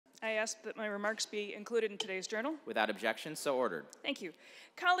I ask that my remarks be included in today's journal. Without objection, so ordered. Thank you.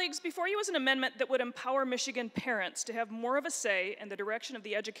 Colleagues, before you is an amendment that would empower Michigan parents to have more of a say in the direction of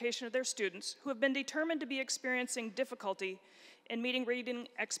the education of their students who have been determined to be experiencing difficulty in meeting reading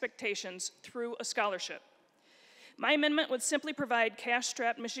expectations through a scholarship. My amendment would simply provide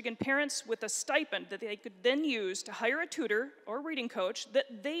cash-strapped Michigan parents with a stipend that they could then use to hire a tutor or reading coach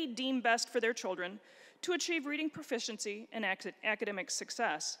that they deem best for their children to achieve reading proficiency and academic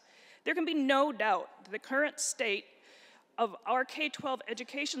success. There can be no doubt that the current state of our K-12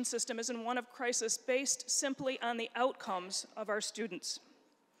 education system is in one of crisis based simply on the outcomes of our students.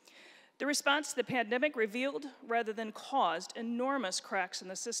 The response to the pandemic revealed rather than caused enormous cracks in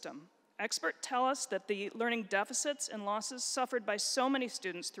the system. Experts tell us that the learning deficits and losses suffered by so many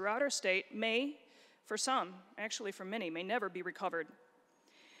students throughout our state may, for some, actually for many, may never be recovered.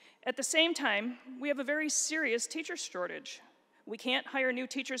 At the same time, we have a very serious teacher shortage. We can't hire new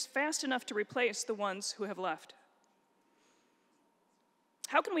teachers fast enough to replace the ones who have left.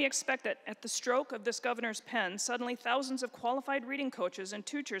 How can we expect that at the stroke of this governor's pen, suddenly thousands of qualified reading coaches and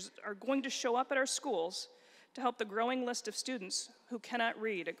tutors are going to show up at our schools to help the growing list of students who cannot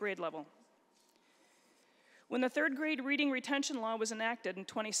read at grade level? When the third grade reading retention law was enacted in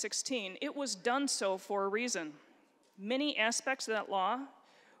 2016, it was done so for a reason. Many aspects of that law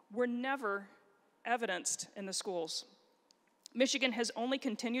were never evidenced in the schools. Michigan has only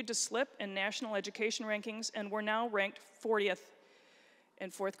continued to slip in national education rankings, and we're now ranked 40th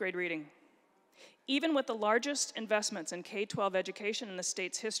in fourth grade reading. Even with the largest investments in K-12 education in the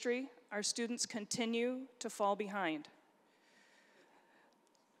state's history, our students continue to fall behind.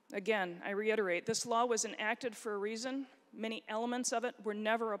 Again, I reiterate, this law was enacted for a reason. Many elements of it were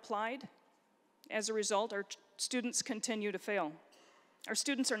never applied. As a result, our students continue to fail. Our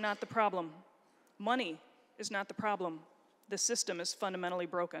students are not the problem. Money is not the problem. The system is fundamentally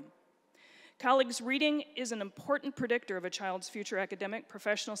broken. Colleagues, reading is an important predictor of a child's future academic,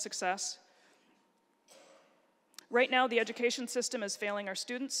 professional success. Right now, the education system is failing our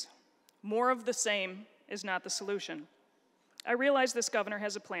students. More of the same is not the solution. I realize this governor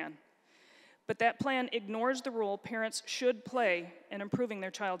has a plan, but that plan ignores the role parents should play in improving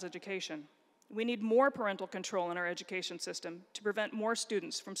their child's education. We need more parental control in our education system to prevent more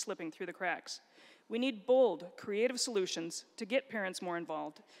students from slipping through the cracks. We need bold, creative solutions to get parents more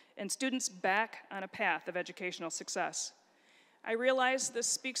involved and students back on a path of educational success. I realize this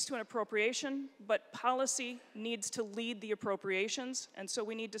speaks to an appropriation, but policy needs to lead the appropriations, and so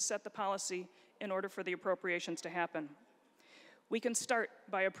we need to set the policy in order for the appropriations to happen. We can start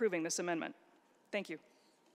by approving this amendment. Thank you.